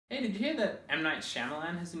Hey, did you hear that M. Night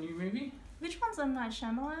Shyamalan has a new movie? Which one's M. Night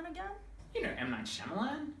Shyamalan again? You know M. Night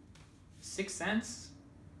Shyamalan? Sixth Sense?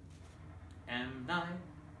 M. Night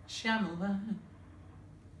Shyamalan.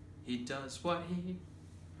 He does what he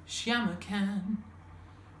Shyama can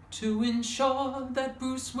to ensure that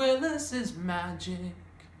Bruce Willis is magic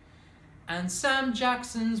and Sam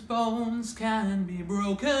Jackson's bones can be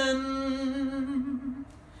broken.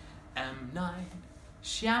 M. Night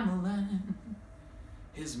Shyamalan.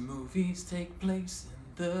 His movies take place in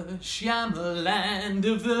the Shyamalland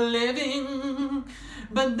of the living,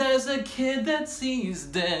 but there's a kid that sees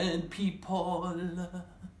dead people.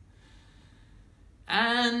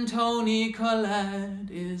 And Tony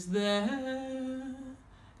Collette is there,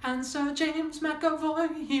 and Sir James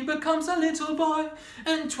McAvoy, he becomes a little boy,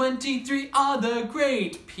 and 23 other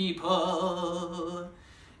great people,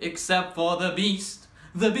 except for the Beast,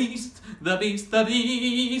 the Beast, the Beast, the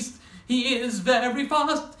Beast. He is very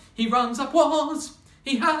fast, he runs up walls,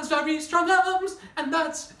 he has very strong arms, and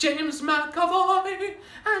that's James McAvoy,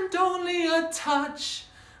 and only a touch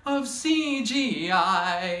of CGI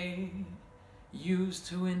used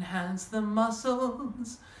to enhance the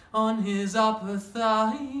muscles on his upper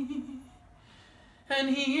thigh. And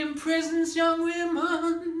he imprisons young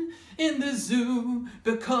women in the zoo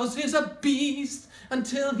because he's a beast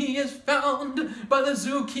until he is found by the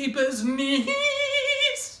zookeeper's niece.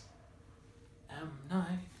 M.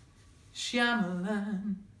 Night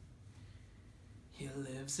Shyamalan. He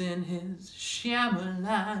lives in his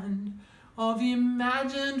Shyamaland of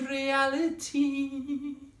imagined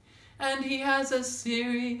reality, and he has a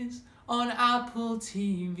series on Apple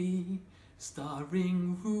TV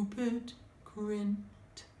starring Rupert Grint.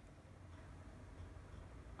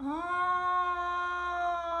 Oh,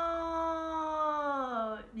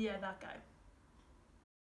 yeah, that guy.